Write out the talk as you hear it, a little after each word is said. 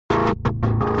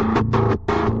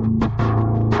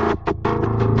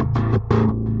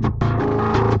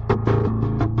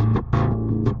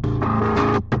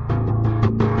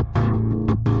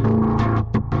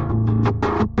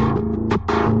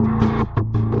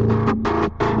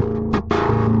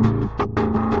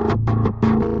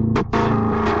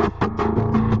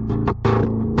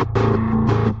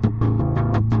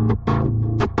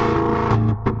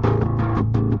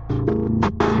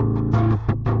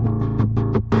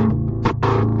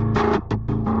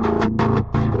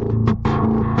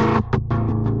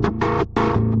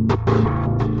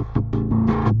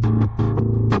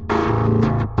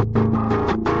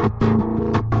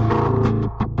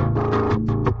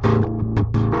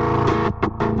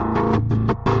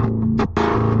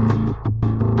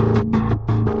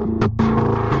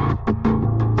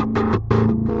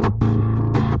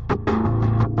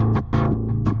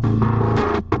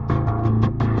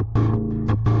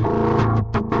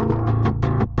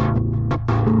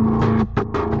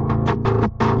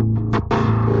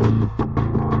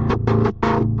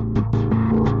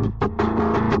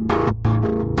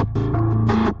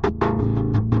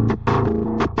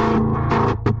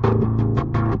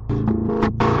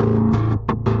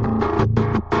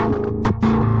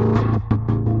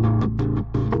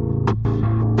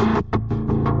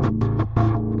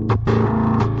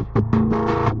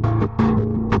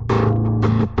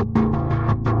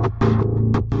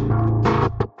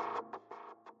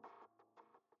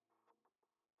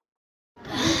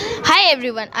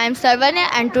everyone, I am Sarvanya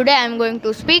and today I am going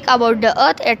to speak about the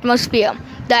Earth atmosphere.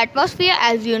 The atmosphere,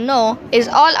 as you know, is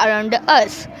all around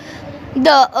us.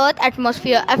 The Earth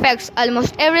atmosphere affects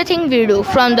almost everything we do,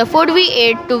 from the food we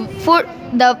eat to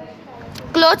the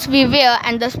clothes we wear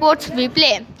and the sports we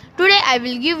play. Today I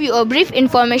will give you a brief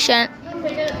information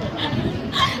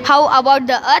how about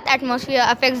the Earth atmosphere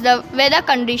affects the weather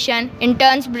condition, in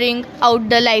turns bring out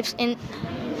the lives in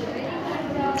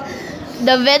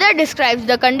the weather describes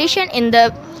the condition in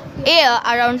the air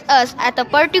around us at a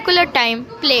particular time,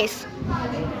 place.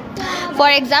 For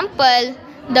example,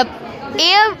 the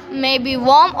air may be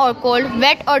warm or cold,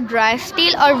 wet or dry,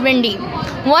 still or windy.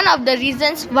 One of the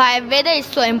reasons why weather is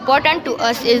so important to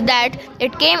us is that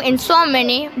it came in so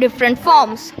many different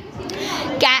forms,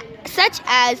 such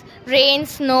as rain,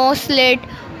 snow, sleet,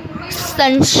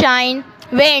 sunshine,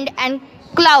 wind and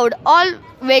cloud, all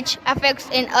which affects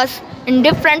in us in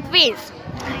different ways.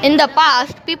 In the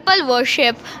past, people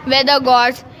worship weather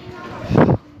gods.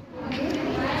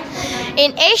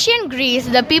 In ancient Greece,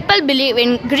 the people believe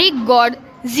in Greek god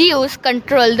Zeus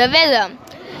control the weather.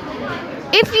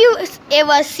 If you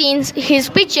ever seen his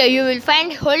picture, you will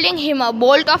find holding him a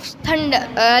bolt of thunder,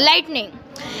 lightning.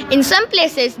 In some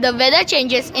places, the weather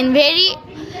changes in very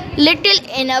little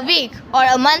in a week or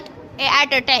a month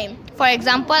at a time. For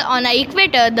example, on the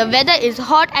equator, the weather is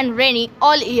hot and rainy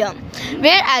all year,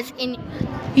 whereas in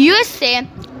USA,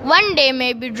 one day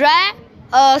may be dry,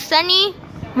 sunny,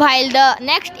 while the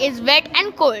next is wet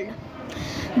and cold.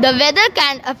 The weather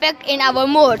can affect in our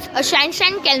moods. A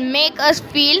sunshine can make us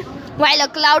feel, while a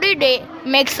cloudy day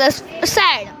makes us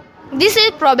sad. This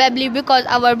is probably because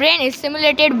our brain is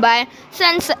stimulated by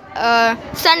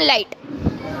sunlight.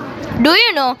 Do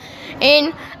you know,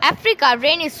 in Africa,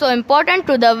 rain is so important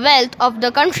to the wealth of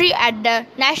the country at the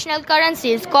national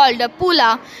currency is called the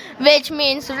pula, which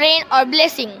means rain or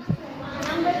blessing.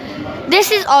 This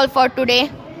is all for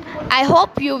today. I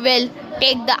hope you will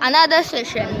take the another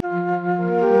session.